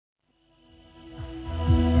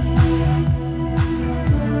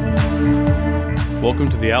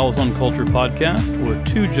Welcome to the Owls on Culture podcast, where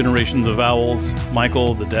two generations of owls,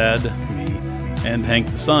 Michael the dad, me, and Hank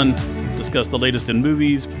the son, discuss the latest in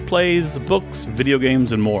movies, plays, books, video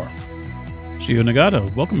games, and more. Shio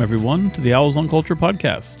Nagata, welcome everyone to the Owls on Culture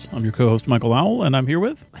podcast. I'm your co-host Michael Owl, and I'm here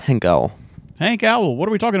with Hank Owl. Hank Owl, what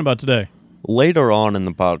are we talking about today? Later on in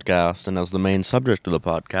the podcast, and as the main subject of the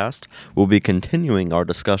podcast, we'll be continuing our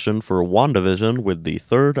discussion for WandaVision with the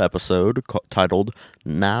third episode titled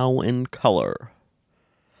Now in Color.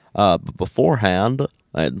 But beforehand,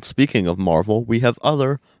 and speaking of Marvel, we have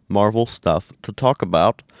other Marvel stuff to talk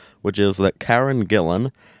about, which is that Karen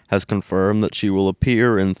Gillan has confirmed that she will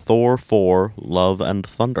appear in Thor 4, Love and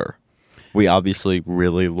Thunder. We obviously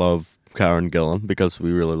really love Karen Gillan because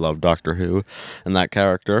we really love Doctor Who and that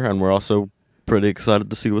character, and we're also pretty excited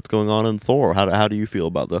to see what's going on in Thor. How do you feel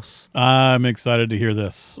about this? I'm excited to hear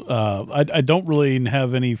this. I don't really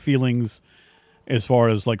have any feelings as far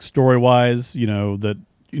as like story-wise, that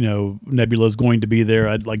Nebula's going to be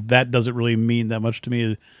there. That doesn't really mean that much to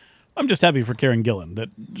me. I'm just happy for Karen Gillan that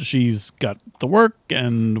she's got the work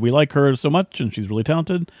and we like her so much and she's really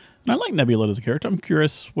talented. And I like Nebula as a character. I'm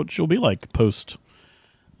curious what she'll be like post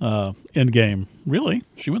Endgame. Really,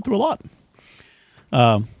 she went through a lot.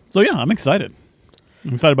 So yeah, I'm excited.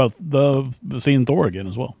 I'm excited about the seeing Thor again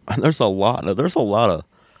as well. There's a lot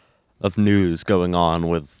of news going on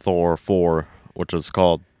with Thor 4, which is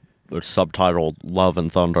called, or subtitled, Love and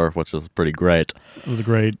Thunder, which is pretty great. It was a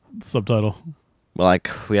great subtitle. They're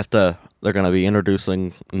going to be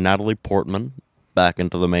introducing Natalie Portman back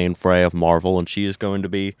into the main fray of Marvel, and she is going to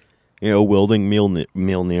be, wielding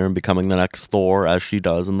Mjolnir and becoming the next Thor, as she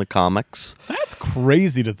does in the comics. That's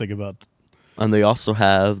crazy to think about. And they also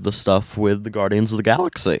have the stuff with the Guardians of the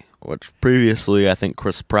Galaxy, which previously I think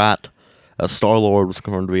Chris Pratt as Star-Lord was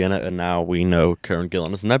confirmed to be in it, and now we know Karen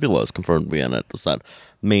Gillan as Nebula is confirmed to be in it. Does that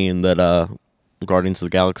mean that Guardians of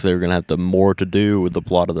the Galaxy are going to have more to do with the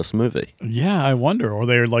plot of this movie? Yeah, I wonder. Or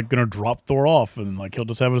they're going to drop Thor off and he'll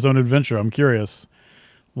just have his own adventure. I'm curious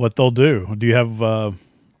what they'll do. Do you have,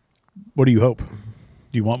 what do you hope?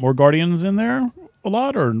 Do you want more Guardians in there a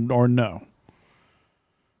lot or no?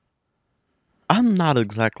 I'm not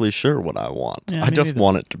exactly sure what I want. Yeah, I just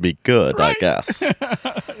want it to be good, right? I guess.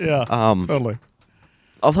 Yeah, totally.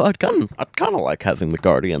 Although I'd kind of like having the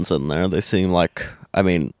Guardians in there. They seem like,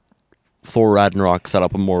 Thor Ragnarok set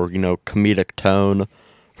up a more, comedic tone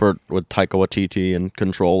with Taika Waititi in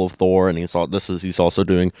control of Thor, and he's also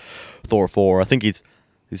doing Thor 4. I think he's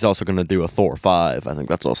also going to do a Thor 5. I think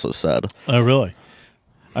that's also said. Oh, really?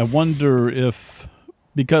 I wonder if,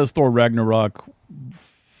 because Thor Ragnarok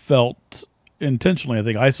felt intentionally, I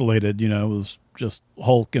think, isolated, it was just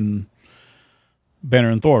Hulk and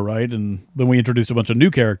Banner and Thor, right? And then we introduced a bunch of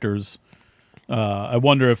new characters. I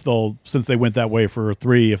wonder if since they went that way for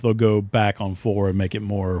 3, if they'll go back on 4 and make it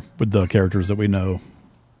more with the characters that we know,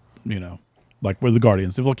 like with the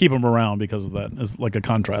Guardians. If they'll keep them around because of that, as like a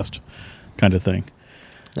contrast kind of thing.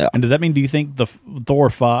 Yeah. And does that mean, do you think the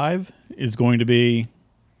Thor 5 is going to be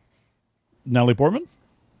Natalie Portman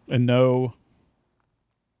and no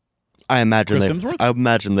I imagine Chris Hemsworth? I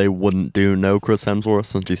imagine they wouldn't do no Chris Hemsworth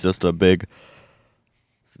since he's just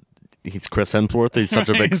he's Chris Hemsworth. He's such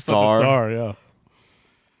a big he's star. Such a star, yeah.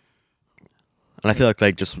 And I feel like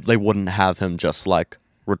they wouldn't have him just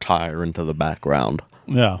retire into the background.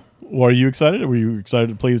 Yeah. Well, are you excited? Were you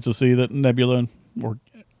pleased to see that Nebula or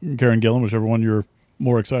Karen Gillan, whichever one you're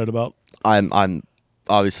more excited about? I'm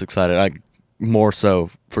obviously excited. More so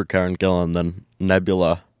for Karen Gillan than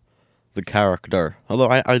Nebula, the character. Although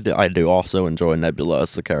I do also enjoy Nebula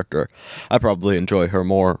as the character. I probably enjoy her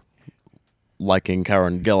more liking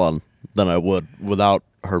Karen Gillan than I would without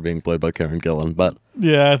her being played by Karen Gillan. But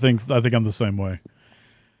yeah, I think I'm the same way.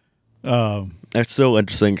 It's so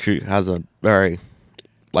interesting. She has a very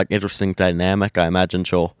interesting dynamic. I imagine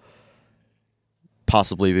she'll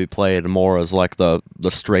possibly be played more as the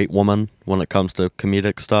straight woman when it comes to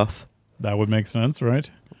comedic stuff. That would make sense,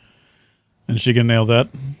 right? And she can nail that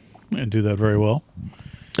and do that very well.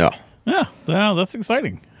 Yeah. Yeah, that's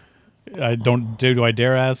exciting. Do I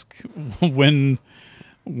dare ask when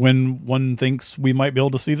one thinks we might be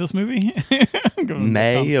able to see this movie?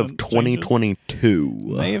 May of 2022.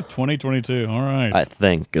 May of 2022. All right. I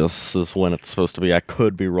think this is when it's supposed to be. I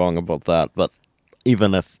could be wrong about that, but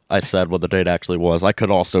even if I said what the date actually was, I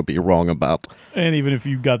could also be wrong about. And even if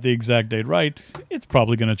you got the exact date right, it's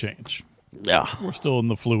probably going to change. Yeah. We're still in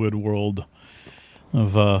the fluid world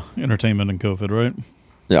of entertainment and COVID, right?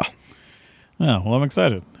 Yeah. Yeah, well, I'm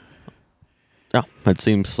excited. Yeah, it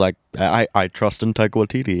seems like I trust in Taika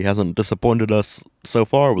Waititi. He hasn't disappointed us so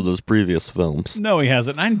far with his previous films. No, he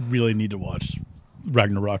hasn't. I really need to watch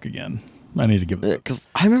Ragnarok again. I need to give it. Because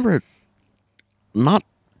I remember not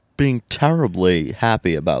being terribly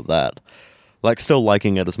happy about that. Like, still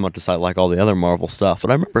liking it as much as I like all the other Marvel stuff.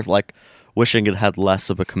 But I remember, like, wishing it had less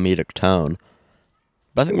of a comedic tone.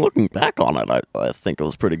 But I think looking back on it, I think it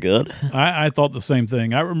was pretty good. I thought the same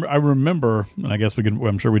thing. I remember, and I guess we can.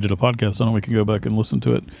 I'm sure we did a podcast on it. We can go back and listen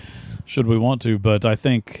to it, should we want to. But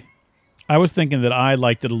I was thinking that I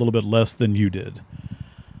liked it a little bit less than you did.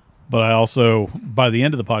 But I also, by the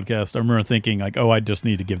end of the podcast, I remember thinking like, oh, I just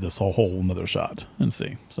need to give this a whole another shot and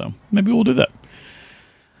see. So maybe we'll do that.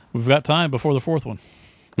 We've got time before the fourth one.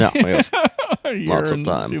 Yeah, we have lots of A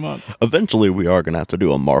time. few months. Eventually, we are going to have to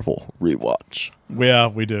do a Marvel rewatch. Yeah,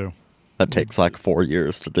 we do. That takes like 4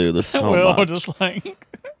 years to do this. So Well, much. just like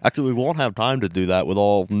Actually, we won't have time to do that with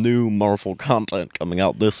all new Marvel content coming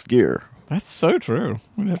out this year. that's so true.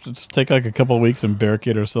 We'd have to just take like a couple of weeks and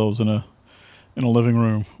barricade ourselves in a living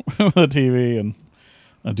room with a TV and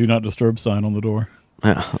a do not disturb sign on the door.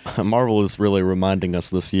 Yeah, Marvel is really reminding us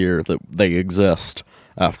this year that they exist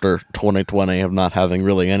after 2020 of not having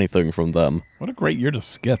really anything from them. What a great year to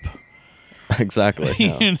skip. Exactly.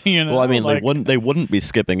 Yeah. You know, Well, I mean, like- they wouldn't be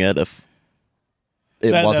skipping it if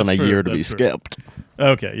it wasn't a that's true, year to be that's true. skipped.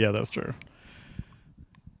 Okay, yeah, that's true.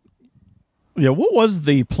 Yeah, what was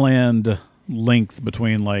the planned length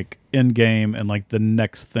between like Endgame and like the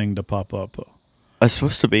next thing to pop up? It's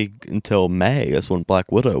supposed to be until May is when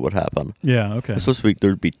Black Widow would happen. Yeah, okay. It's supposed to be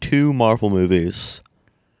there'd be 2 Marvel movies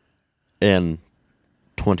in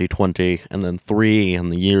 2020 and then 3 in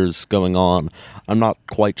the years going on. I'm not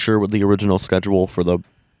quite sure what the original schedule for the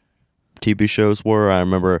TV shows were. I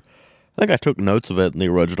think I took notes of it in the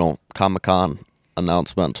original Comic-Con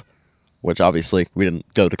announcement, which obviously we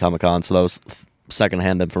didn't go to Comic-Con, so that was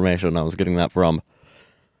secondhand information I was getting that from.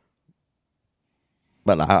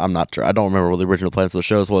 But I'm not sure. I don't remember what the original plans of the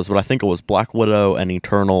shows was, but I think it was Black Widow and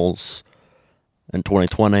Eternals in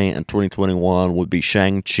 2020, and 2021 would be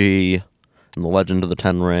Shang-Chi and The Legend of the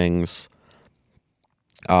Ten Rings,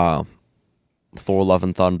 Thor Love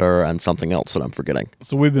and Thunder, and something else that I'm forgetting.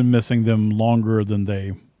 So we've been missing them longer than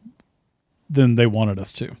they wanted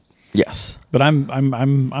us to. Yes. But I'm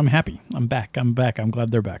happy. I'm back. I'm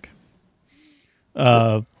glad they're back.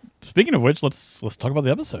 Speaking of which, let's talk about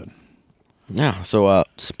the episode. Yeah, so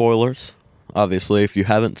spoilers. Obviously, if you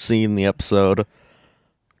haven't seen the episode,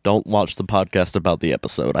 don't watch the podcast about the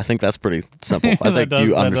episode. I think that's pretty simple. I think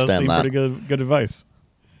you understand that. Pretty good advice.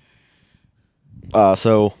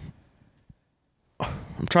 So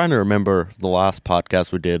I'm trying to remember the last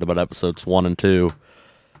podcast we did about episodes 1 and 2.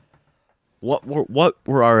 What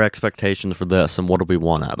were our expectations for this, and what do we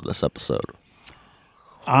want out of this episode?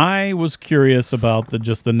 I was curious about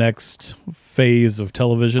the next phase of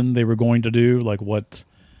television they were going to do, like what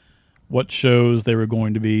shows they were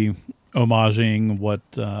going to be homaging.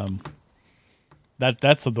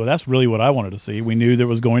 That's really what I wanted to see. We knew there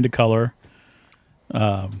was going to color.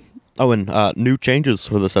 And new changes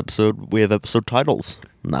for this episode. We have episode titles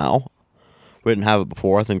now. We didn't have it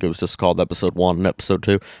before. I think it was just called episode 1 and episode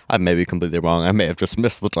 2. I may be completely wrong. I may have just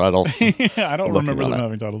missed the titles. Yeah, I don't remember them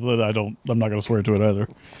having titles, but I'm not going to swear to it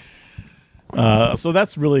either. So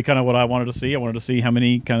that's really kind of what I wanted to see. I wanted to see how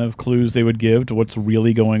many kind of clues they would give to what's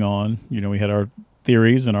really going on. You know, we had our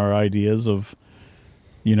theories and our ideas of,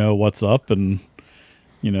 you know, what's up, and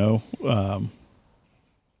you know,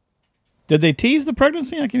 did they tease the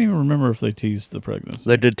pregnancy? I can't even remember if they teased the pregnancy.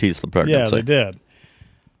 They did tease the pregnancy. Yeah, they did.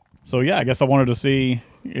 So yeah, I guess I wanted to see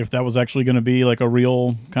if that was actually going to be like a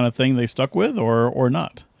real kind of thing they stuck with, or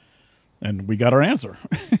not. And we got our answer.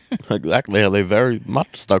 Exactly. Yeah, they very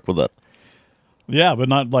much stuck with it. Yeah, but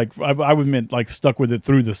not like I would meant like stuck with it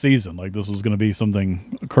through the season. Like this was going to be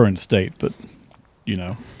something current state, but you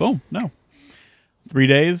know, boom, no. 3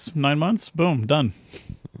 days, 9 months, boom, done.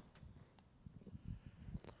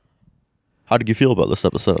 How did you feel about this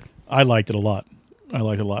episode? I liked it a lot.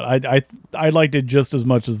 I liked it just as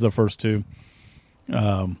much as the first two.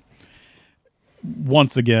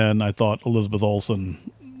 Once again, I thought Elizabeth Olsen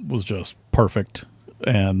was just perfect,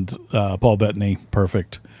 and Paul Bettany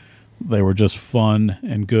perfect. They were just fun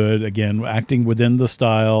and good. Again, acting within the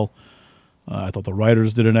style. I thought the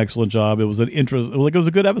writers did an excellent job. It was an it was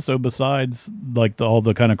a good episode. Besides, like all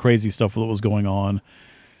the kind of crazy stuff that was going on.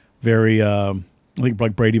 Very, I think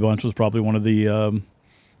like Brady Bunch was probably one of the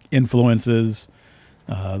influences.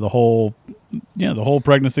 The whole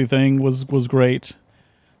pregnancy thing was great.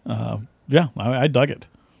 I dug it.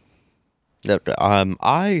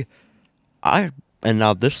 And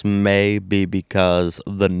now this may be because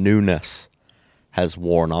the newness has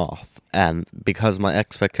worn off, and because my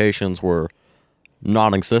expectations were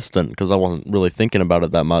non-existent, because I wasn't really thinking about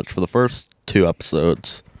it that much for the first 2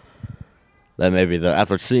 episodes. that maybe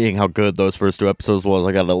after seeing how good those first 2 episodes was,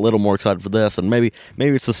 I got a little more excited for this, and maybe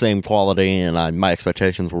it's the same quality, and my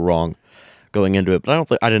expectations were wrong going into it.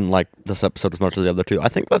 But I didn't like this episode as much as the other 2. I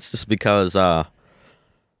think that's just because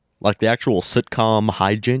like the actual sitcom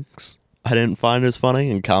hijinks I didn't find as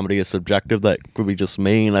funny, and comedy is subjective. That could be just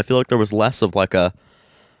me, and I feel like there was less of like a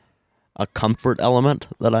comfort element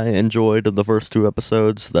that I enjoyed in the first 2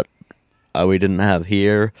 episodes that we didn't have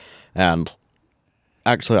here. And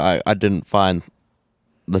actually, I didn't find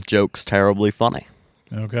the jokes terribly funny.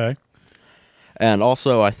 Okay. And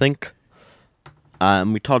also, I think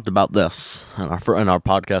we talked about this in our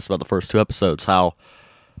podcast about the first 2 episodes, how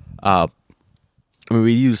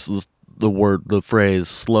we use the phrase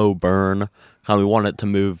 "slow burn," how we want it to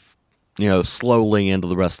move, slowly into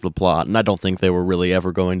the rest of the plot, and I don't think they were really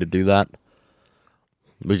ever going to do that.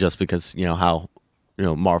 But just because how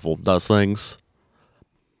Marvel does things.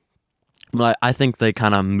 But I think they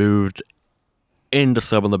kind of moved into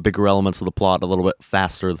some of the bigger elements of the plot a little bit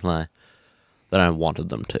faster than I wanted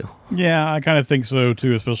them to. Yeah, I kind of think so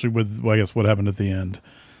too, especially with, I guess, what happened at the end.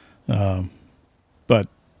 But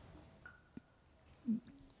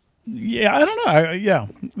yeah, I don't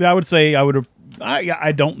know. I would say I would have.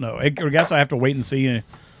 I don't know. I guess I have to wait and see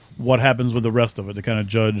what happens with the rest of it to kind of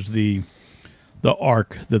judge the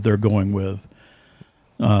arc that they're going with.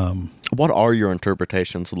 What are your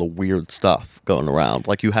interpretations of the weird stuff going around?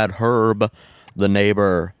 Like, you had Herb, the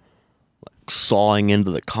neighbor, sawing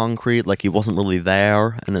into the concrete like he wasn't really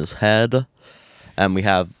there in his head. And we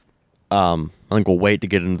have, I think we'll wait to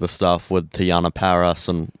get into the stuff with Teyana Paris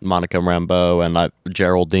and Monica Rambeau, and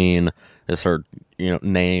Geraldine is her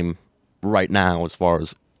name right now as far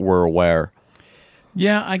as we're aware.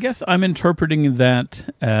 Yeah, I guess I'm interpreting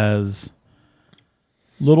that as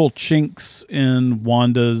little chinks in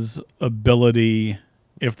Wanda's ability,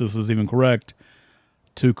 if this is even correct,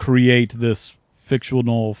 to create this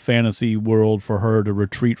fictional fantasy world for her to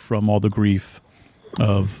retreat from all the grief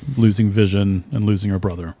of losing Vision and losing her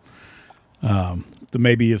brother.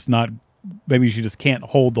 Maybe she just can't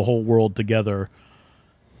hold the whole world together,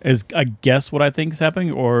 is I guess what I think is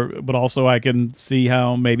happening. But also I can see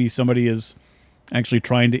how maybe somebody is actually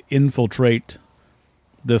trying to infiltrate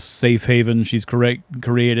this safe haven she's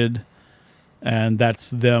created, and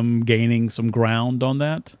that's them gaining some ground on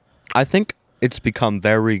that. I think it's become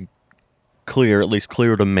very clear, at least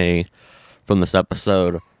clear to me from this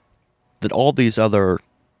episode, that all these other,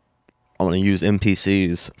 I'm going to use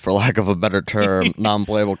NPCs for lack of a better term,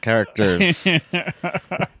 non-playable characters here,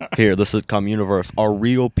 the sitcom universe, are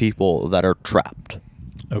real people that are trapped.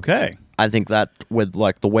 Okay. I think that with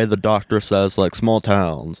like the way the Doctor says, like, small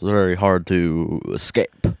towns, they're very hard to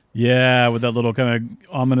escape. Yeah, with that little kind of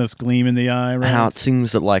ominous gleam in the eye, right? And how it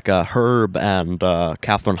seems that like Herb and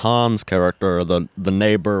Catherine Hahn's character, the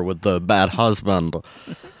neighbor with the bad husband,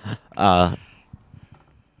 like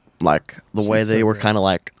the way they were kind of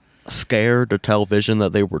like scared to tell Vision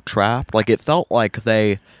that they were trapped. Like, it felt like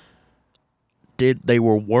they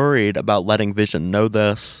were worried about letting Vision know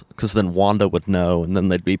this, because then Wanda would know, and then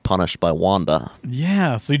they'd be punished by Wanda.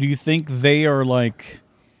 Yeah, so do you think they are like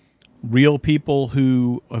real people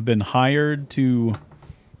who have been hired to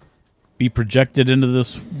be projected into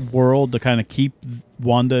this world to kind of keep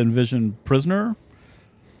Wanda and Vision prisoner?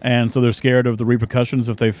 And so they're scared of the repercussions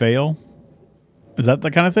if they fail? Is that the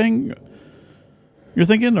kind of thing you're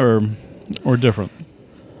thinking, or different?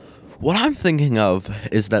 What I'm thinking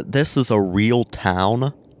of is that this is a real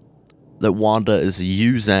town that Wanda is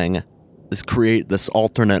using to create this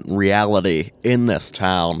alternate reality in this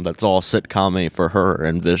town that's all sitcom-y for her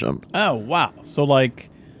and Vision. Oh, wow. So, like,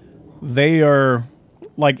 they are,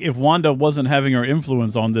 like, if Wanda wasn't having her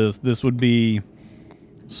influence on this would be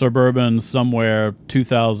suburban somewhere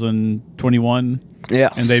 2021.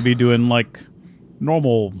 Yes. And they'd be doing, like,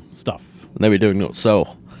 normal stuff. They'd be doing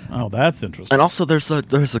so. Oh, that's interesting. And also, there's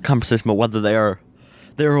a conversation about whether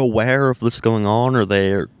they're aware of this going on or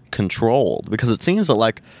they're controlled, because it seems that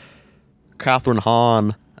like Catherine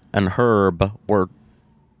Hahn and Herb were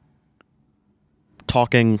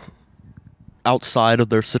talking outside of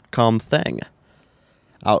their sitcom thing,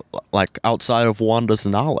 outside of Wanda's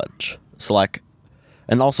knowledge. So like,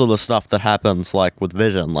 and also the stuff that happens like with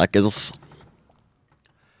Vision, like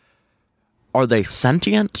are they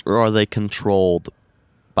sentient or are they controlled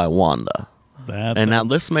by Wanda? Now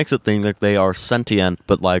this makes it think that they are sentient,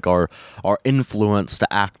 but like are influenced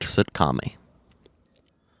to act sitcom-y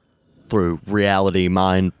through reality,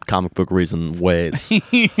 mind, comic book reason ways.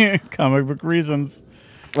 Comic book reasons.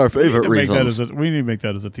 Our favorite reasons. We need to make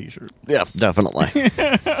that as a t-shirt. Yeah, definitely.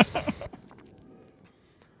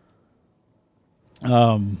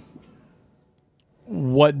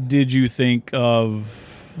 what did you think of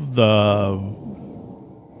the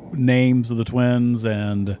names of the twins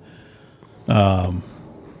and the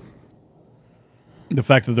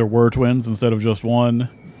fact that there were twins instead of just one?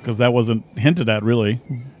 Because that wasn't hinted at, really.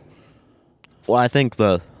 Well, I think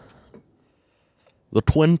the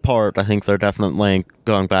twin part, I think they're definitely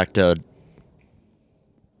going back to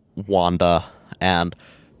Wanda and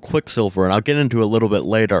Quicksilver, and I'll get into a little bit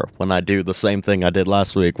later when I do the same thing I did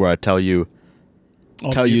last week, where I tell you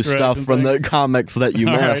stuff from the comics that you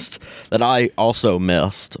missed, that I also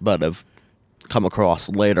missed, but have come across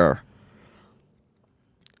later.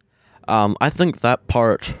 I think that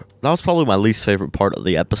was probably my least favorite part of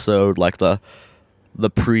the episode, like the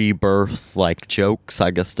pre-birth like jokes. I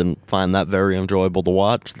guess didn't find that very enjoyable to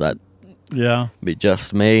watch. That be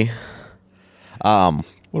just me.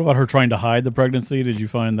 What about her trying to hide the pregnancy? Did you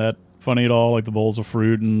find that funny at all, like the bowls of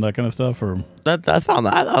fruit and that kind of stuff? Or I found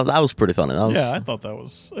that was pretty funny. I thought that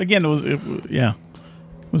was, again, it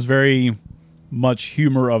was very much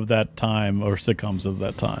humor of that time, or sitcoms of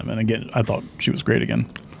that time. And again, I thought she was great again.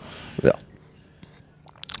 Yeah,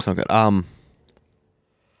 so good.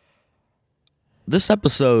 This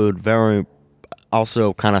episode very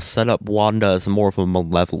also kind of set up Wanda as more of a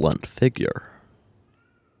malevolent figure.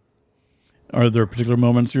 Are there particular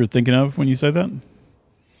moments you're thinking of when you say that?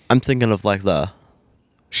 I'm thinking of like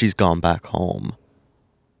she's gone back home.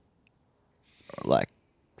 Like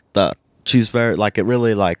she's very like it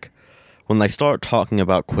really like when they start talking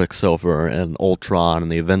about Quicksilver and Ultron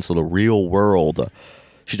and the events of the real world,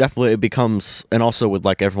 she definitely becomes, and also with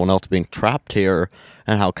like everyone else being trapped here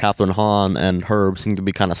and how Catherine Hahn and Herb seem to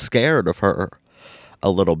be kind of scared of her a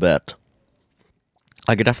little bit.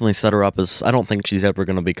 I could definitely set her up as, I don't think she's ever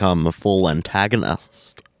going to become a full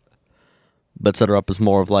antagonist, but set her up as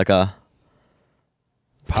more of like a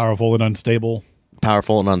powerful and unstable.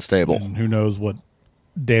 And who knows what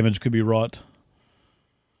damage could be wrought.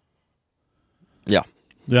 Yeah.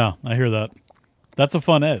 Yeah, I hear that. That's a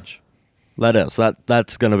fun edge. That is.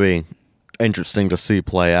 That's going to be interesting to see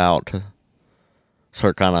play out.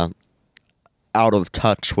 Sort of kind of out of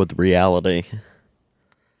touch with reality.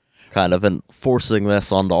 Kind of enforcing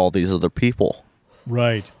this onto all these other people.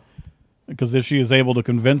 Right. Because if she is able to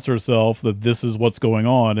convince herself that this is what's going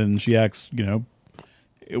on, and she acts,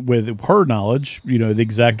 with her knowledge, the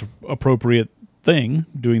exact appropriate thing,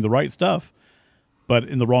 doing the right stuff, but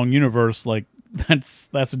in the wrong universe, like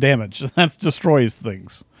that's damage. That destroys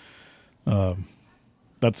things.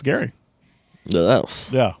 That's scary. Yes.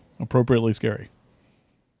 Yeah, appropriately scary.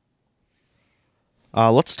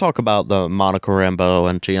 Let's talk about the Monica Rambeau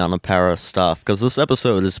and Gianna Paris stuff, because this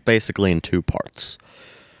episode is basically in two parts.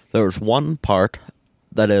 There's one part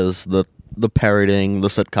that is the parodying the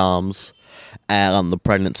sitcoms and the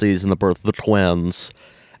pregnancies and the birth of the twins,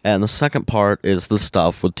 and the second part is the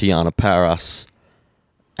stuff with Gianna Paris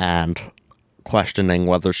and questioning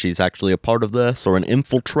whether she's actually a part of this or an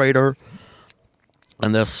infiltrator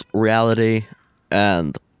in this reality,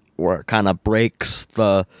 and where it kind of breaks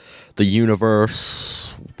the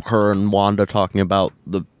universe, her and Wanda talking about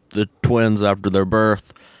the twins after their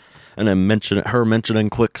birth, and then mentioning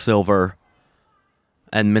Quicksilver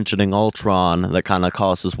and mentioning Ultron, that kind of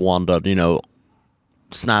causes Wanda,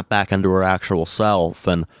 snap back into her actual self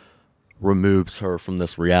and removes her from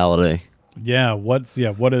this reality. Yeah, what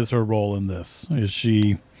is her role in this? Is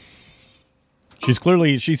she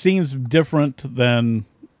seems different than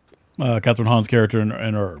Catherine Hahn's character in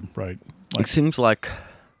Herb, right? It seems like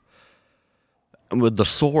with the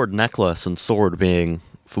sword necklace and sword being,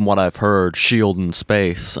 from what I've heard, shield in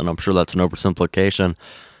space, and I'm sure that's an oversimplification,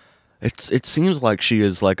 it seems like she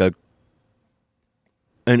is like an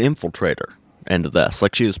infiltrator into this.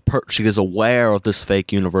 Like she is aware of this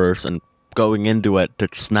fake universe and going into it to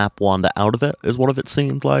snap Wanda out of it is what it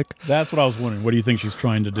seemed like. That's what I was wondering. What do you think she's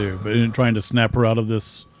trying to do? But trying to snap her out of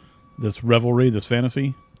this revelry, this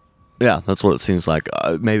fantasy? Yeah, that's what it seems like.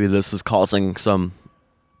 Maybe this is causing some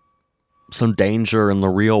danger in the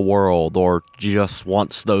real world, or she just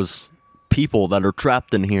wants those people that are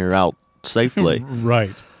trapped in here out safely.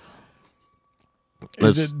 Right.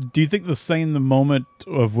 Do you think the moment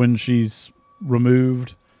of when she's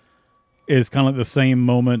removed is kind of like the same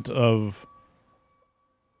moment of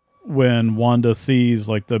when Wanda sees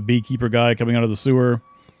like the beekeeper guy coming out of the sewer?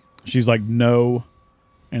 She's like, no,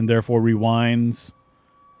 and therefore rewinds.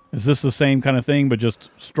 Is this the same kind of thing, but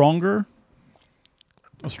just stronger?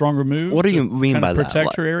 A stronger move? What do you mean by that?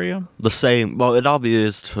 Protect her area? The same. Well, it obviously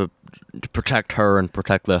is to protect her and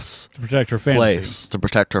protect this. To protect her fantasy. Place. To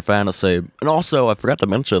protect her fantasy. And also, I forgot to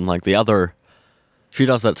mention, like, she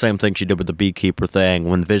does that same thing she did with the beekeeper thing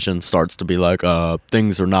when Vision starts to be like,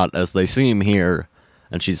 things are not as they seem here.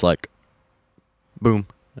 and she's like, boom,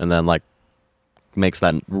 and then like makes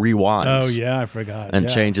that rewinds. Oh yeah, I forgot. And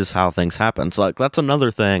yeah. changes how things happen. So like that's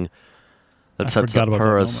another thing that sets up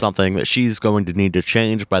her as something that she's going to need to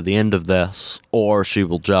change by the end of this, or she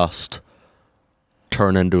will just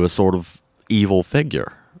turn into a sort of evil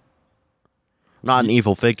figure. Not an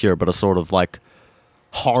evil figure, but a sort of like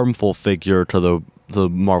harmful figure to the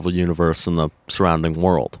Marvel universe and the surrounding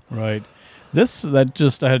world. Right. I had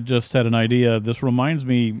just had an idea. This reminds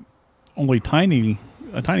me only a tiny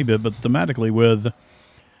bit, but thematically with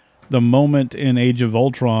the moment in Age of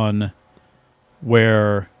Ultron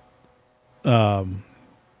where who's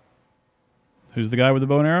the guy with the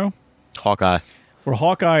bow and arrow? Hawkeye. Where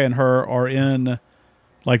Hawkeye and her are in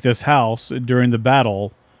like this house during the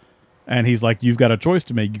battle, and he's like, you've got a choice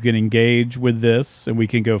to make. You can engage with this and we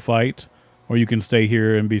can go fight, or you can stay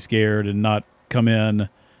here and be scared and not come in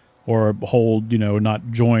or hold,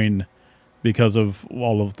 not join because of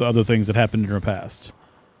all of the other things that happened in her past.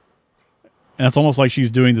 And it's almost like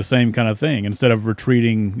she's doing the same kind of thing. Instead of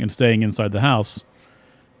retreating and staying inside the house,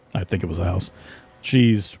 I think it was a house,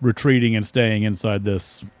 she's retreating and staying inside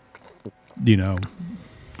this,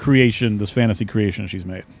 creation, this fantasy creation she's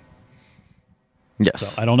made.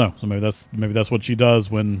 Yes. So, I don't know. So maybe that's what she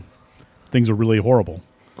does when things are really horrible.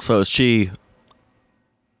 So is she...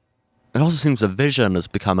 It also seems that Vision is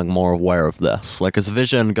becoming more aware of this. Like, is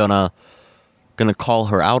Vision gonna call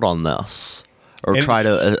her out on this, or try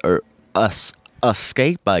to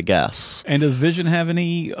escape? I guess. And does Vision have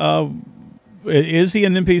any? Is he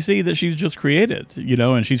an NPC that she's just created?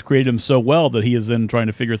 And she's created him so well that he is then trying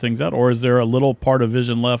to figure things out, or is there a little part of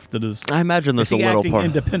Vision left that is? I imagine there's a little part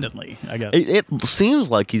independently. I guess it seems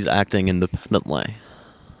like he's acting independently.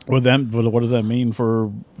 Well, then, what does that mean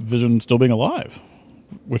for Vision still being alive?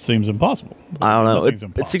 Which seems impossible. I don't know.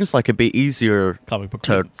 It seems like it'd be easier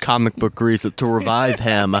comic book reason to revive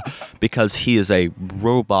him because he is a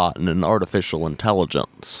robot and an artificial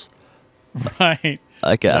intelligence. Right.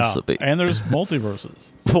 I guess it'd be. And there's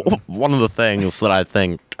multiverses. So. One of the things that I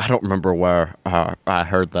don't remember where I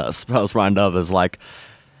heard this, but I was reminded of is like,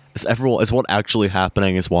 is what actually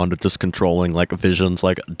happening is Wanda just controlling like Vision's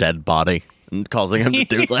like dead body and causing him to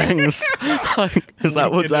do things. Like, is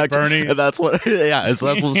that what's actually? That's what. Yeah, is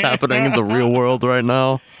that what's happening in the real world right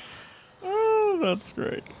now? Oh, that's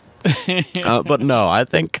great. But no, I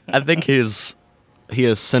think he is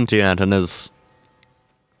sentient and is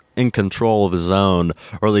in control of his own,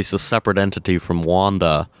 or at least a separate entity from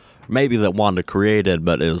Wanda. Maybe that Wanda created,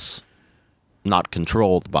 but is not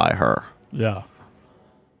controlled by her. Yeah.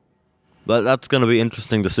 But that's going to be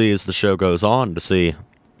interesting to see as the show goes on, to see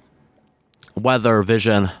whether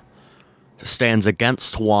Vision stands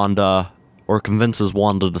against Wanda or convinces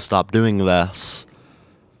Wanda to stop doing this.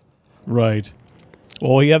 Right.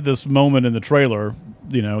 Well, you have this moment in the trailer,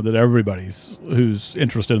 that everybody's who's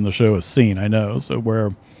interested in the show has seen, I know. So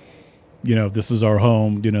where, if this is our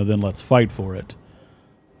home, then let's fight for it.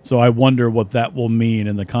 So I wonder what that will mean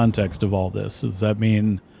in the context of all this. Does that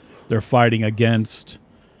mean they're fighting against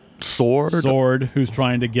Sword, who's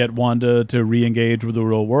trying to get Wanda to re-engage with the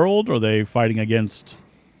real world? Or are they fighting against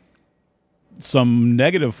some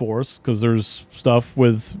negative force? Because there's stuff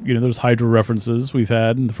with, there's Hydra references we've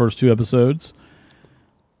had in the first 2 episodes.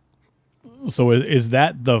 So is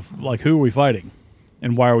that who are we fighting?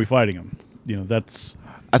 And why are we fighting them? That's...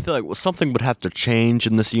 I feel like something would have to change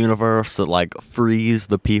in this universe that frees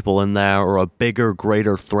the people in there, or a bigger,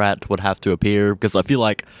 greater threat would have to appear, because I feel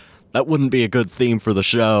like that wouldn't be a good theme for the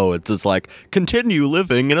show. It's just continue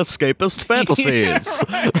living in escapist fantasies.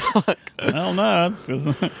 Well, no,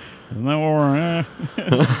 isn't that what we're...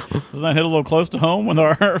 doesn't that hit a little close to home with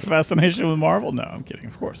our fascination with Marvel? No, I'm kidding,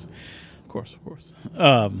 of course.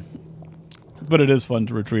 But it is fun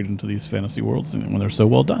to retreat into these fantasy worlds when they're so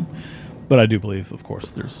well done. But I do believe, of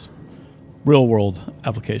course, there's real-world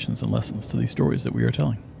applications and lessons to these stories that we are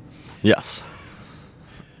telling. Yes.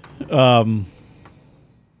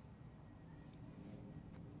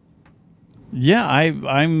 Yeah,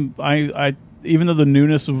 I even though the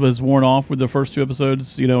newness has worn off with the first 2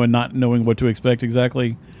 episodes, and not knowing what to expect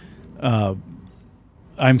exactly,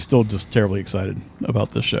 I'm still just terribly excited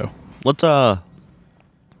about this show. Let's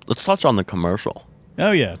touch on the commercial.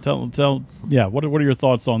 Oh yeah, yeah. What are your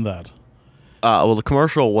thoughts on that? Well, the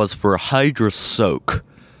commercial was for Hydra Soak,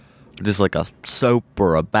 just like a soap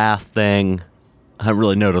or a bath thing. I haven't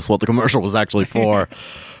really noticed what the commercial was actually for,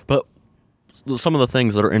 but some of the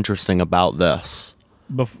things that are interesting about this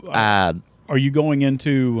ad. Are you going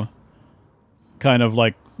into kind of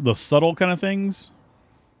like the subtle kind of things?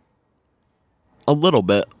 A little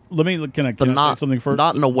bit. Can I say something first?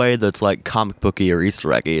 Not in a way that's like comic booky or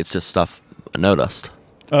Easter eggy. It's just stuff I noticed.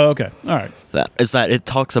 Oh, okay. All right. That it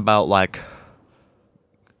talks about like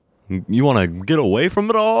you want to get away from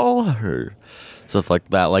it all or stuff like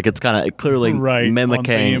that. Like it's kind of clearly Right, on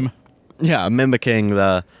mimicking, theme. mimicking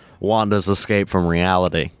the Wanda's escape from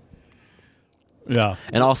reality. Yeah.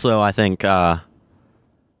 And also, I think,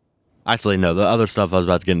 actually, no, the other stuff I was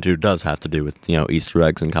about to get into does have to do with, Easter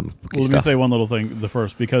eggs and comic book Well, let stuff. me say one little thing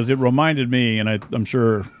first, because it reminded me, and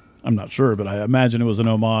I'm not sure, but I imagine it was an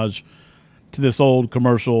homage to this old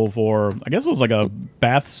commercial for, I guess it was like a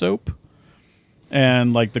bath soap.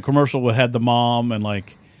 And like the commercial had the mom and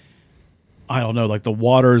like, I don't know, like the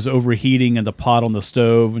water's overheating in the pot on the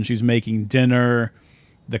stove and she's making dinner.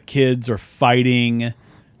 The kids are fighting.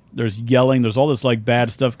 There's yelling. There's all this like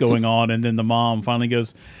bad stuff going on. And then the mom finally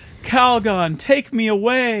goes, Calgon, take me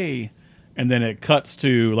away. And then it cuts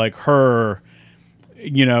to like her,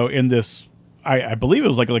 in this, I believe it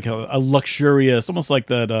was like a luxurious, almost like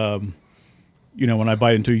that, when I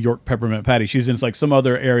bite into York peppermint patty, she's in like some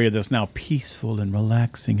other area that's now peaceful and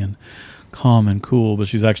relaxing and calm and cool, but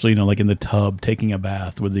she's actually, like in the tub taking a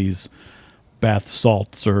bath with these bath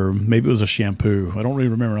salts, or maybe it was a shampoo. I don't really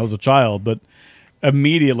remember. I was a child, but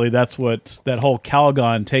immediately that's what that whole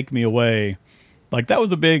Calgon take me away. Like that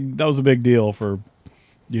was a big deal for,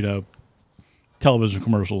 television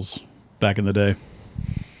commercials back in the day.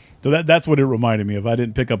 So that's what it reminded me of. I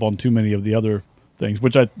didn't pick up on too many of the other things,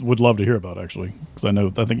 which I would love to hear about, actually,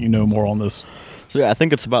 because I think you know more on this. So yeah, I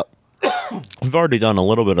think it's about, we've already done a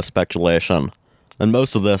little bit of speculation, and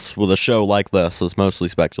most of this, with a show like this, is mostly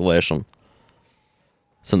speculation.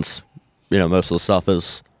 Since, most of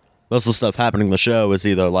the stuff happening in the show is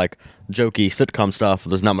either like jokey sitcom stuff,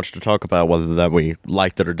 there's not much to talk about, whether that we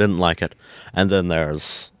liked it or didn't like it, and then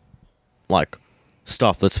there's, like,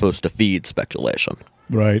 stuff that's supposed to feed speculation.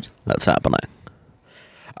 Right. That's happening.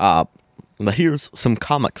 But here's some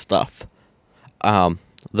comic stuff.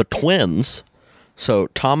 The twins, so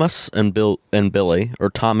Thomas and Billy, or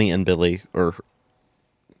Tommy and Billy, or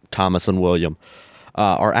Thomas and William,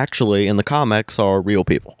 are actually, in the comics, are real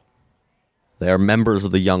people. They are members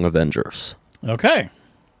of the Young Avengers. Okay.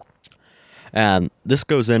 And this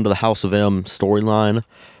goes into the House of M storyline,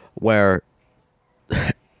 where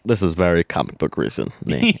this is very comic book recent.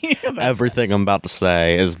 Everything I'm about to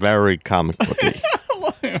say is very comic booky.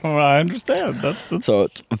 Well, I understand. That's So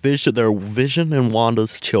it's Vision. They're Vision and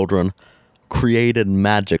Wanda's children, created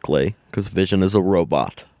magically because Vision is a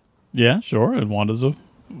robot, yeah, sure. And Wanda's a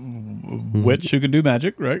witch who can do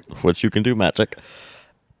magic, right? which you can do magic.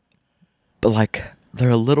 But like, they're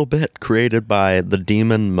a little bit created by the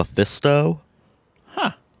demon Mephisto.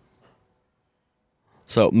 Huh.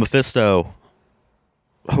 So Mephisto,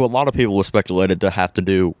 who a lot of people have speculated to have to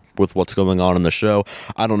do with what's going on in the show.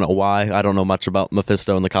 I don't know why. I don't know much about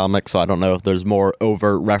Mephisto in the comics, so I don't know if there's more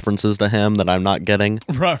overt references to him that I'm not getting.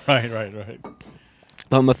 Right.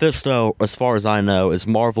 But Mephisto, as far as I know, is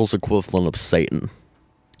Marvel's equivalent of Satan.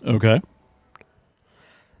 Okay.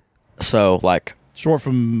 So, like... Short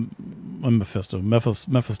from Mephisto.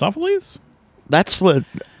 Mephistopheles? That's what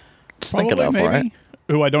it's thinking of, maybe. right?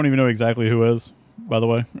 Who I don't even know exactly who is, by the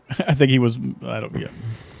way. I think he was... Yeah.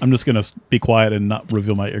 I'm just going to be quiet and not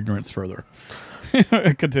reveal my ignorance further.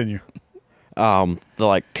 Continue. They,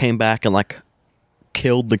 like, came back and, like,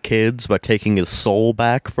 killed the kids by taking his soul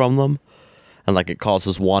back from them. And, like, it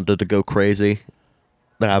causes Wanda to go crazy.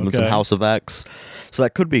 That happens in House of X. So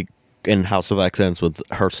that could be in House of X ends with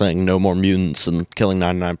her saying no more mutants and killing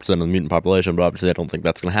 99% of the mutant population. But obviously I don't think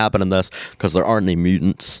that's going to happen in this because there aren't any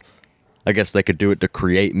mutants. I guess they could do it to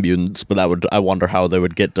create mutants, but I wonder how they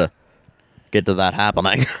would get to that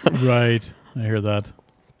happening. Right. I hear that.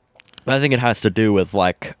 I think it has to do with,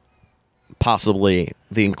 like, possibly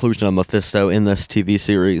the inclusion of Mephisto in this TV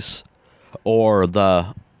series, or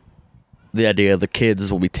the idea the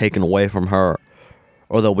kids will be taken away from her,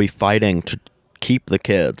 or they'll be fighting to keep the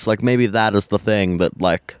kids. Like, maybe that is the thing that,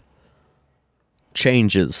 like,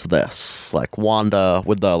 changes this. Like, Wanda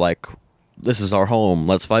with the, like, this is our home,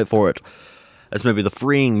 let's fight for it. As maybe the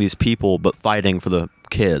freeing these people, but fighting for the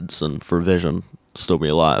kids and for Vision to still be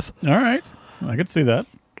alive. All right. I could see that.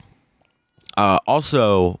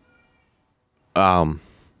 Also,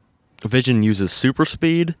 Vision uses super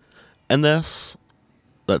speed in this.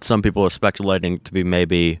 That some people are speculating to be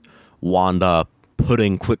maybe Wanda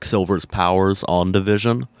putting Quicksilver's powers on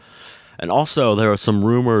Vision. And also, there are some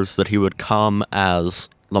rumors that he would come as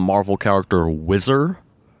the Marvel character Wizard,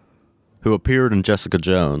 who appeared in Jessica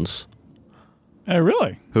Jones. Hey,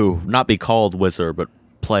 really? Who, not be called Wizard, but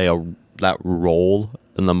play that role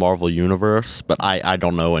in the Marvel Universe. But I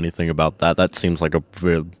don't know anything about that. That seems like a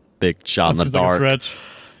big shot in the dark. Like a stretch.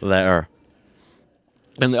 There.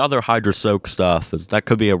 And the other Hydra Soak stuff is that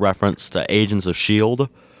could be a reference to Agents of S.H.I.E.L.D.,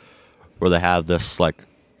 where they have this, like,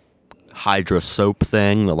 Hydra soap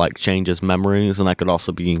thing that, like, changes memories, and that could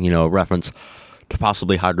also be, a reference to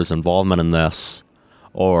possibly Hydra's involvement in this,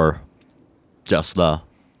 or just the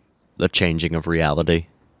changing of reality.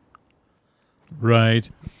 Right.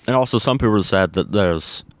 And also, some people have said that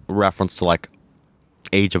there's a reference to, like,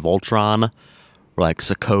 Age of Ultron, like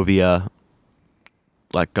Sokovia,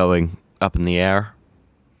 like, going up in the air.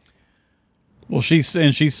 Well, she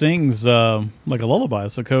sings like a lullaby,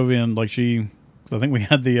 Sokovian. Like I think we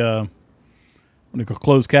had the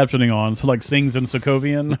closed captioning on, so like sings in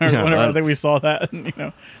Sokovian or whatever. I think we saw that.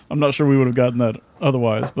 And, I'm not sure we would have gotten that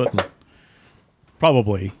otherwise, but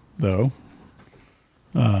probably though.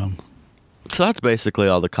 So that's basically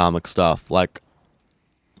all the comic stuff. Like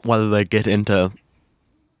whether they get into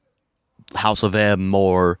House of M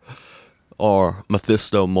more or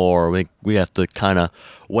Mephisto more, we have to kind of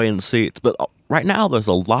wait and see. But right now, there's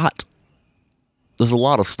a lot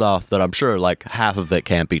of stuff that I'm sure like half of it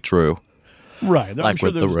can't be true. Right, like I'm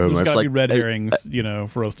sure with the rumors, there's got to like be red herrings,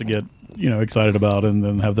 for us to get excited about, and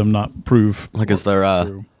then have them not prove. Like, is there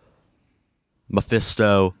true.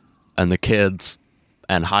 Mephisto and the kids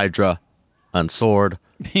and Hydra and Sword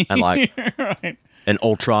and like right. and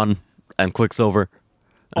Ultron and Quicksilver,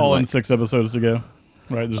 and all in 6 episodes to go.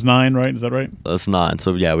 Right, there's 9, right? Is that right? That's 9.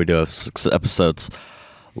 So yeah, we do have 6 episodes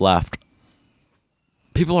left.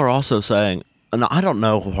 People are also saying, and I don't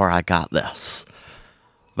know where I got this,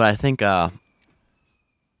 but I think I'm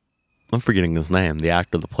forgetting his name, the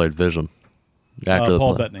actor that played Vision. The actor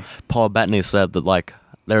Paul Bettany. Paul Bettany said that like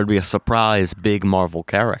there would be a surprise big Marvel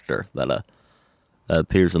character that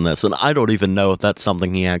appears in this, and I don't even know if that's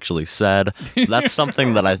something he actually said. That's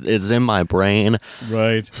something that is in my brain.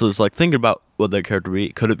 Right. So it's like thinking about what that character be.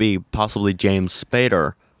 Could it be possibly James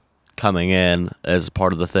Spader coming in as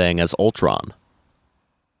part of the thing as Ultron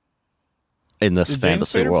in this Did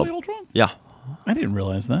fantasy James Spader world? play Ultron? Yeah, I didn't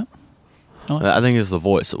realize that. I think he's the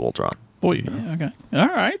voice of Ultron. Boy, yeah, okay, all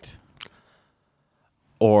right.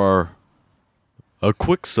 Or a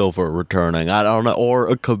Quicksilver returning. I don't know.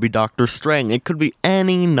 Or it could be Doctor Strange. It could be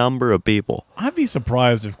any number of people. I'd be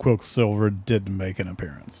surprised if Quicksilver didn't make an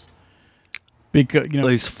appearance. Because, At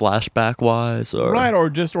least flashback wise, or right,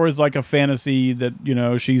 or is like a fantasy that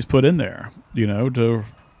she's put in there, to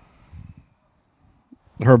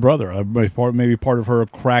her brother. Maybe part of her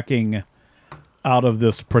cracking out of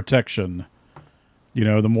this protection.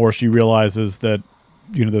 The more she realizes that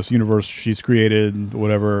this universe she's created,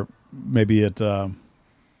 whatever. Maybe it,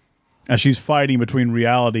 as she's fighting between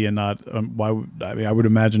reality and not. I would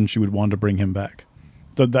imagine she would want to bring him back.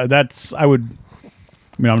 So that's I would.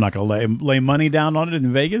 I mean, I'm not going to lay money down on it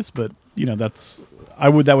in Vegas, but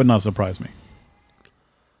that would not surprise me.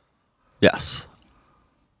 Yes.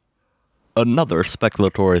 Another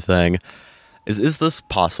speculatory thing is this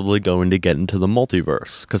possibly going to get into the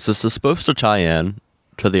multiverse? Because this is supposed to tie in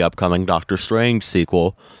to the upcoming Doctor Strange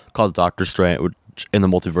sequel called Doctor Strange in the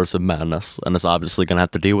Multiverse of Madness, and it's obviously going to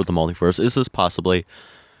have to deal with the multiverse. Is this possibly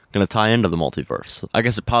going to tie into the multiverse? I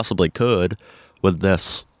guess it possibly could with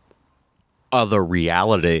this other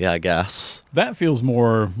reality, I guess. That feels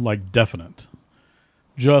more like definite.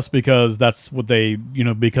 Just because that's what they,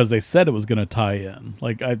 because they said it was going to tie in.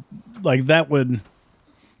 I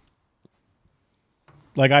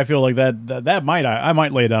feel like that I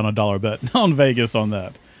might lay down $1 bet on Vegas on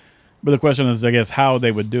that. But the question is, I guess, how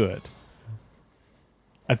they would do it.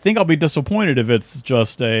 I think I'll be disappointed if it's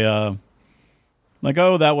just a,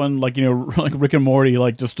 that one, like Rick and Morty,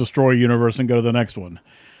 like just destroy a universe and go to the next one.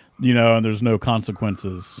 And there's no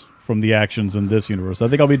consequences from the actions in this universe. I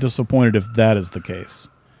think I'll be disappointed if that is the case.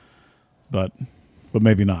 But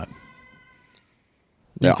maybe not.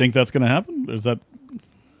 You think that's going to happen? Is that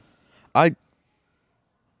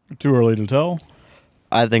too early to tell?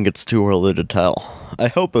 I think it's too early to tell. I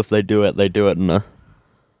hope if they do it in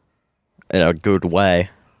a good way.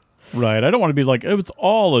 Right. I don't want to be like, oh, it's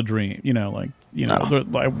all a dream. No.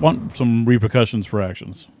 I want some repercussions for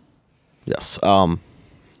actions. Yes.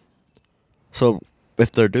 So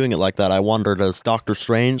if they're doing it like that, I wonder, does Doctor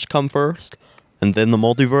Strange come first and then the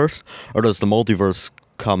multiverse? Or does the multiverse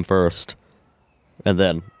come first and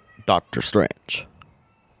then Doctor Strange?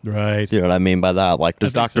 Right. You know what I mean by that? Like,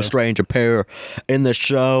 does Doctor Strange appear in this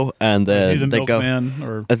show and then they go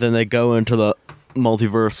and then they go into the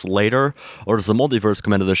multiverse later? Or does the multiverse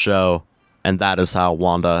come into the show and that is how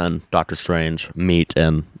Wanda and Doctor Strange meet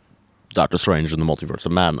in Doctor Strange in the Multiverse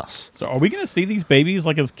of Madness? So are we going to see these babies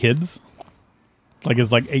like as kids? Like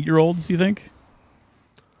as 8-year-olds, you think?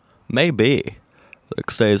 Maybe.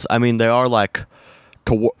 They are like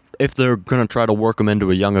if they're going to try to work them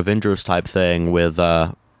into a Young Avengers type thing with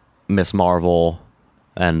Miss Marvel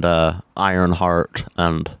and Ironheart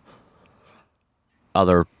and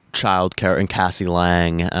other child character and Cassie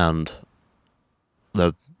Lang and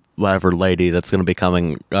the whatever lady that's going to be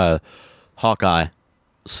coming Hawkeye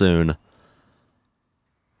soon,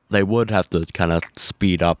 they would have to kind of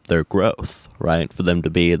speed up their growth, right? For them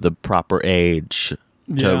to be the proper age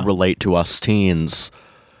to relate to us teens.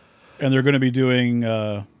 And they're going to be doing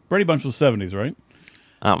Brady Bunch was 70s, right?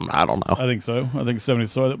 I don't know. I think so. I think 70s.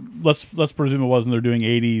 So let's presume it wasn't. They're doing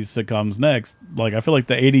 80s sitcoms next. Like, I feel like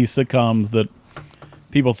the 80s sitcoms that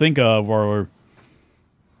people think of are,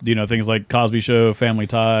 things like Cosby Show, Family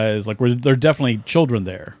Ties. Like, where they're definitely children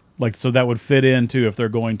there. Like, so that would fit into if they're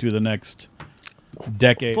going to the next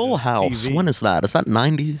decade. Full House. TV. When is that? Is that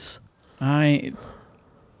 90s? I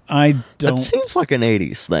don't. It seems like an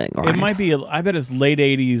 80s thing, right? It might be. I bet it's late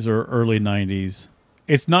 80s or early 90s.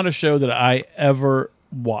 It's not a show that I ever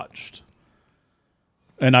watched,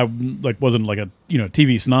 and I wasn't like a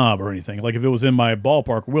TV snob or anything. Like, if it was in my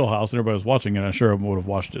ballpark wheelhouse and everybody was watching it, I sure would have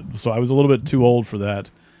watched it. So I was a little bit too old for that,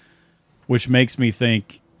 which makes me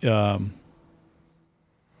think. It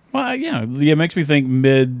makes me think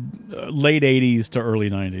late 80s to early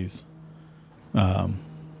 90s. But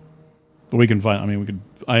we can find. I mean, we could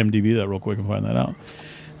IMDb that real quick and find that out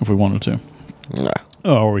if we wanted to. Yeah.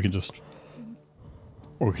 Or we can just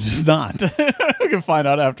not. We can find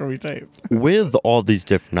out after we tape. With all these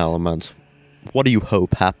different elements, what do you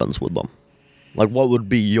hope happens with them? Like, what would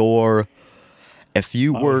be your if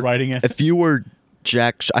you were writing it? If you were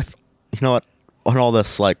Jack? You know what? On all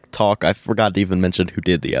this talk, I forgot to even mention who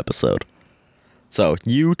did the episode. So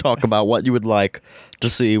you talk about what you would like to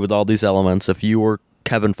see with all these elements. If you were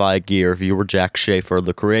Kevin Feige, or if you were Jack Schaefer,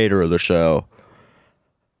 the creator of the show,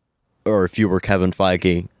 or if you were Kevin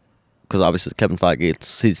Feige, because obviously Kevin Feige,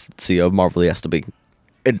 he's CEO of Marvel, he has to be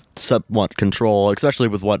in somewhat control, especially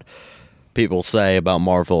with what people say about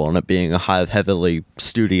Marvel and it being a heavily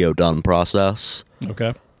studio done process.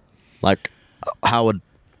 Okay. Like, how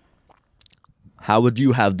would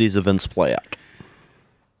you have these events play out?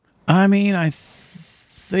 I mean, I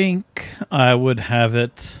think I would have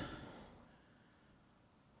it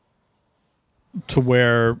to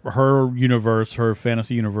where her universe, her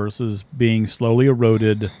fantasy universe, is being slowly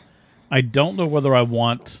eroded. I don't know whether I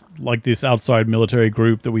want like this outside military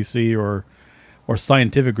group that we see or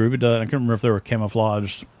scientific group. I can't remember if they were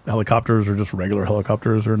camouflaged helicopters or just regular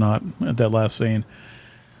helicopters or not at that last scene.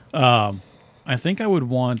 I think I would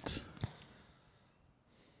want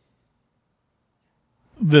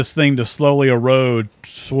this thing to slowly erode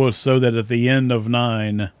so that at the end of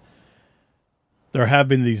 9, there have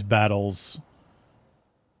been these battles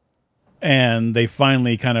and they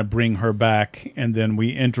finally kind of bring her back, and then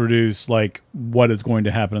we introduce like what is going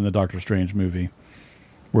to happen in the Doctor Strange movie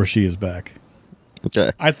where she is back.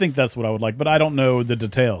 Okay. I think that's what I would like, but I don't know the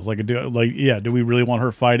details. Do we really want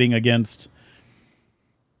her fighting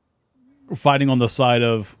on the side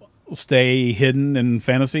of stay hidden in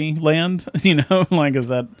fantasy land? Is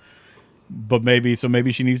that? But maybe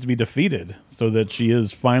she needs to be defeated so that she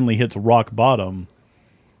finally hits rock bottom,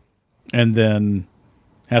 and then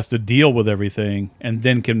has to deal with everything, and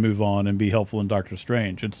then can move on and be helpful in Doctor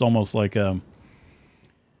Strange. It's almost like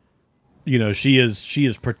she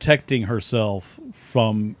is protecting herself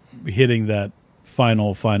from hitting that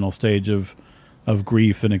final stage of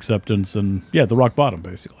grief and acceptance, and the rock bottom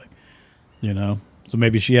basically. So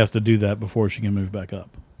maybe she has to do that before she can move back up.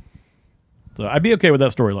 So I'd be okay with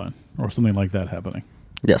that storyline or something like that happening.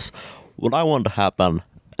 Yes. What I want to happen,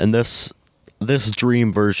 and this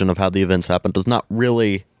dream version of how the events happen does not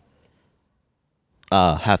really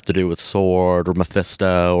have to do with Sword or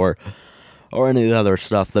Mephisto or any of the other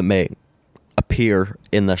stuff that may appear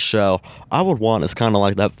in the show. I would want is kind of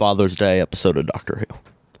like that Father's Day episode of Doctor Who,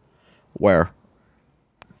 where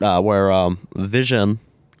Vision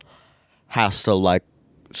has to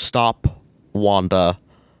stop Wanda,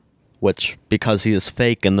 which, because he is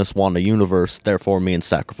fake in this Wanda universe, therefore means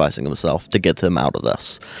sacrificing himself to get him out of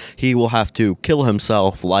this. He will have to kill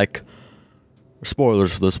himself,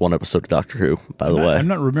 spoilers for this one episode of Doctor Who, by the way. I'm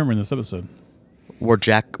not remembering this episode. Where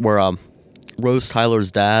Rose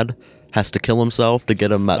Tyler's dad has to kill himself to get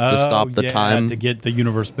him to stop the time. To get the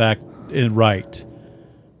universe back in right.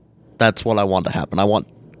 That's what I want to happen. I want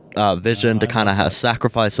Vision to kind of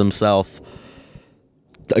sacrifice himself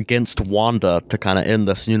against Wanda to kind of end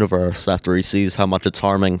this universe after he sees how much it's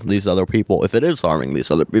harming these other people, if it is harming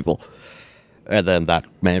these other people. And then that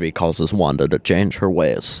maybe causes Wanda to change her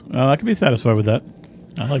ways. I can be satisfied with that.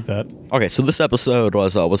 I like that. Okay, so this episode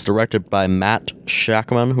was directed by Matt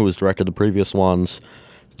Shackman, who has directed the previous ones.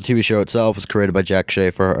 The TV show itself was created by Jack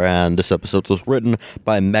Schaefer, and this episode was written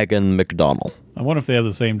by Megan McDonnell. I wonder if they have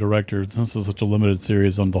the same director. Since it's such a limited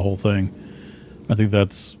series on the whole thing, I think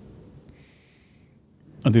that's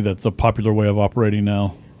a popular way of operating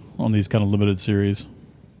now on these kind of limited series.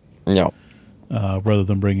 Yeah. Rather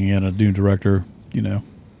than bringing in a new director,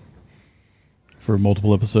 for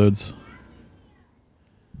multiple episodes.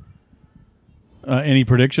 Any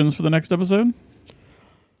predictions for the next episode?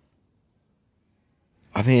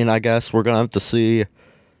 I mean, I guess we're going to have to see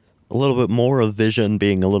a little bit more of Vision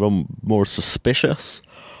being a little more suspicious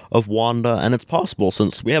of Wanda, and it's possible,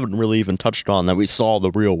 since we haven't really even touched on that we saw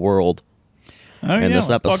the real world in this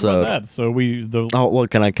episode. Talk about that. So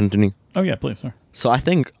can I continue? Oh yeah, please, sir. So I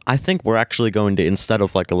think we're actually going to, instead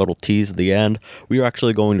of like a little tease at the end, we are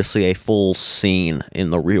actually going to see a full scene in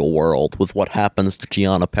the real world with what happens to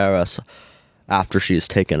Gianna Paris after she's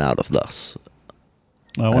taken out of this.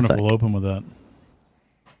 I wonder if we'll open with that.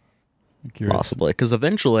 I'm curious. Possibly, because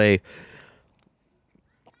eventually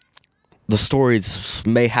the stories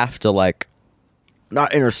may have to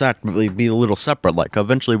not intersect, but be a little separate. Like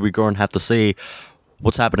eventually we're going to have to see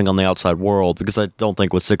what's happening on the outside world, because I don't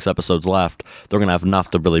think with 6 episodes left, they're going to have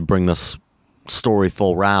enough to really bring this story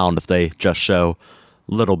full round if they just show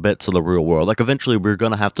little bits of the real world. Like eventually we're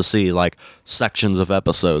going to have to see sections of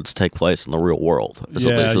episodes take place in the real world, at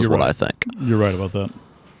least is what I think. You're right about that.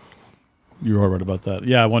 You are right about that.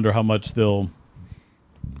 Yeah, I wonder how much they'll,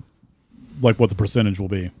 what the percentage will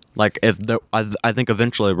be. I think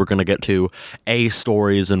eventually we're going to get to A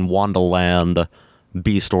stories in Wandaland,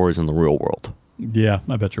 B stories in the real world. Yeah,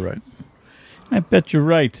 I bet you're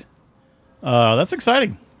right. That's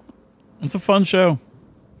exciting. It's a fun show.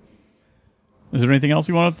 Is there anything else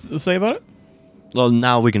you want to say about it? Well,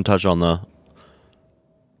 now we can touch on the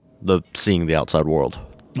seeing the outside world.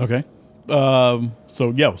 Okay. So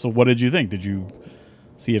what did you think? Did you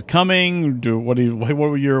see it coming?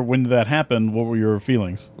 When did that happen? What were your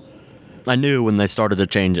feelings? I knew when they started to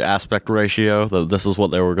change aspect ratio that this is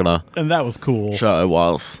what they were gonna. And that was cool. Show it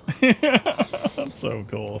was. That's so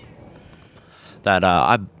cool. That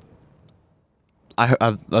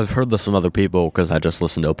I've heard this from other people, because I just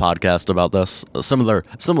listened to a podcast about this. Similar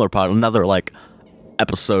another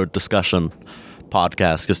episode discussion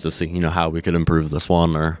podcast, just to see how we could improve this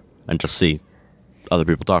one, and just see other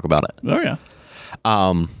people talk about it. Oh yeah.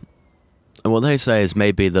 And what they say is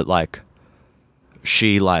maybe that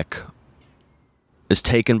she is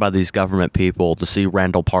taken by these government people to see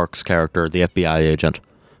Randall Park's character, the FBI agent.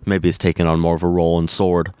 Maybe he's taken on more of a role in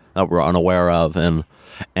Sword that we're unaware of in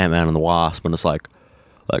Ant-Man and the Wasp, and it's like,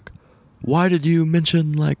 why did you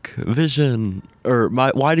mention Vision, or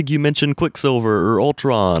why did you mention Quicksilver or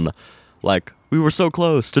Ultron? We were so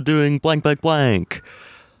close to doing blank blank blank.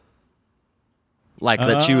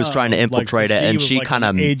 That she was trying to infiltrate it, and she kind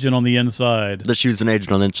of agent on the inside. That she was an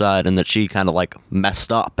agent on the inside, and that she kind of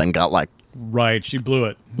messed up and got right. She blew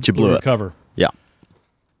it. She blew it. Cover. Yeah.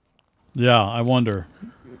 Yeah, I wonder,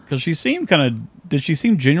 because she seemed did she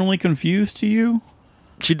seem genuinely confused to you?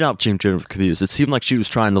 She did not seem genuinely confused. It seemed like she was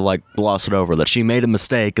trying to gloss it over, that she made a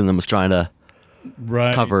mistake and then was trying to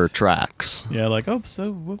cover tracks. Yeah, whoops,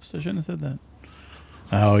 I shouldn't have said that.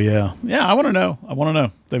 Oh, yeah. Yeah, I want to know.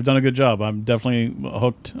 They've done a good job. I'm definitely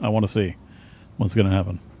hooked. I want to see what's going to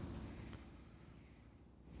happen.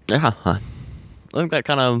 Yeah, I think that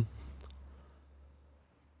kind of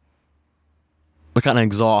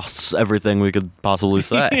exhausts everything we could possibly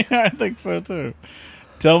say. Yeah, I think so, too.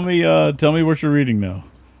 Tell me what you're reading now.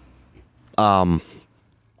 I'm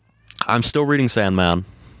still reading Sandman.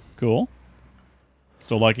 Cool.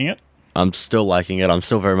 Still liking it? I'm still liking it. I'm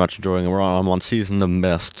still very much enjoying it. I'm on Season of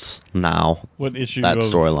Mists now. What issue? That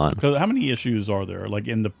storyline. Because how many issues are there?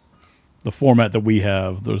 In the format that we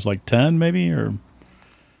have, there's 10 maybe, or.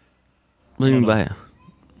 What do you mean by?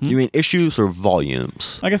 You mean issues or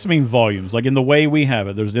volumes? I guess I mean volumes. In the way we have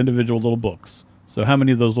it, there's individual little books. So how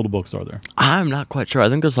many of those little books are there? I'm not quite sure. I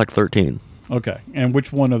think there's 13. Okay. And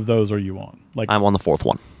which one of those are you on? I'm on the 4th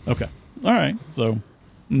one. Okay. All right. So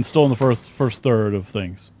I'm still in the first third of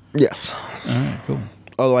things. Yes. All right, cool.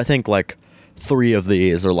 Although I think 3 of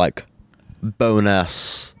these are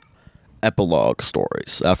bonus epilogue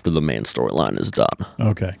stories after the main storyline is done.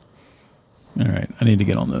 Okay. All right. I need to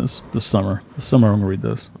get on those this summer. This summer I'm going to read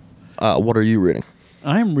those. What are you reading?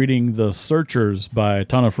 I'm reading The Searchers by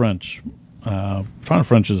Tana French. Tana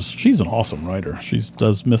French she's an awesome writer. She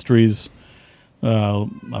does mysteries. I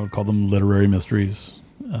would call them literary mysteries.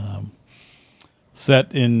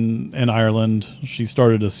 Set in Ireland. She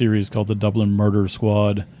started a series called The Dublin Murder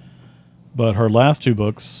Squad, but her last 2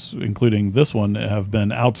 books, including this one, have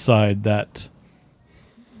been outside that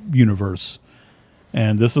universe.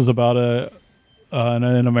 And this is about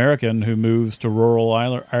an American who moves to rural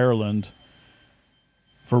Ireland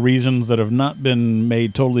for reasons that have not been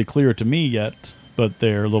made totally clear to me yet, but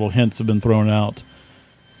their little hints have been thrown out.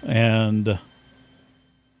 And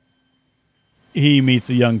he meets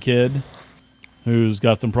a young kid who's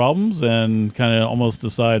got some problems and kind of almost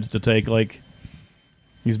decides to take, like,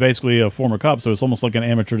 he's basically a former cop, so it's almost like an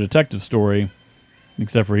amateur detective story,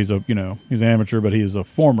 except for he's an amateur, but he is a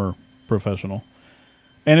former professional.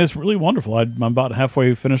 And it's really wonderful. I'm about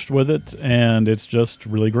halfway finished with it, and it's just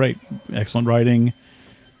really great. Excellent writing.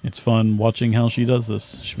 It's fun watching how she does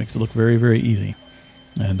this. She makes it look very, very easy.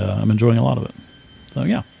 And I'm enjoying a lot of it. So,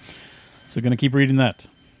 yeah. So, going to keep reading that.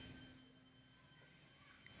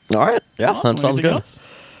 All right. Yeah, awesome. that sounds Anything good.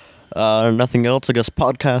 Else? Nothing else, I guess,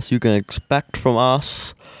 podcasts you can expect from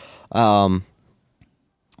us. We'll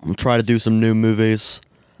try to do some new movies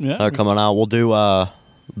that are coming out. We'll do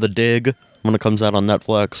The Dig when it comes out on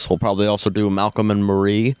Netflix. We'll probably also do Malcolm and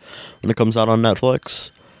Marie when it comes out on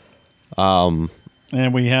Netflix. And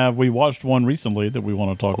we watched one recently that we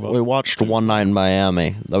want to talk about. We watched One Night in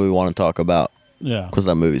Miami that we want to talk about. Yeah. Because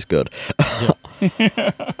that movie's good.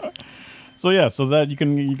 Yeah. So that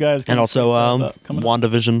you guys can, and also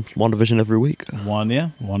WandaVision every week.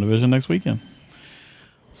 WandaVision next weekend.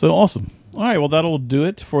 So awesome. All right, well, that'll do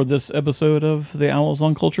it for this episode of the Owls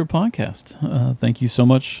on Culture podcast. Thank you so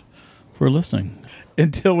much for listening.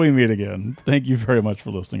 Until we meet again, thank you very much for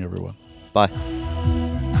listening, everyone. Bye.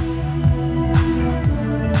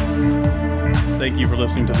 Thank you for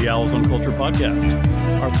listening to the Owls on Culture podcast.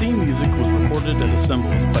 Our theme music was recorded and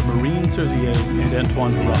assembled by Maureen Serzier and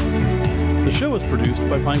Antoine Hurrah. The show is produced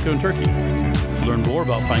by Pinecone Turkey. To learn more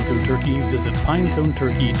about Pinecone Turkey, visit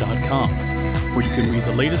pineconeturkey.com, where you can read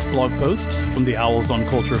the latest blog posts from the Owls on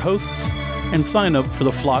Culture hosts and sign up for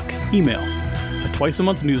the Flock email, a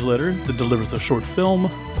twice-a-month newsletter that delivers a short film,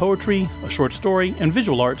 poetry, a short story, and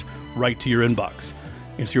visual art right to your inbox.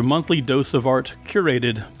 It's your monthly dose of art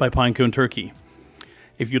curated by Pinecone Turkey.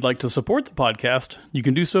 If you'd like to support the podcast, you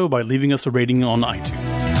can do so by leaving us a rating on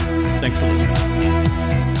iTunes. Thanks for listening.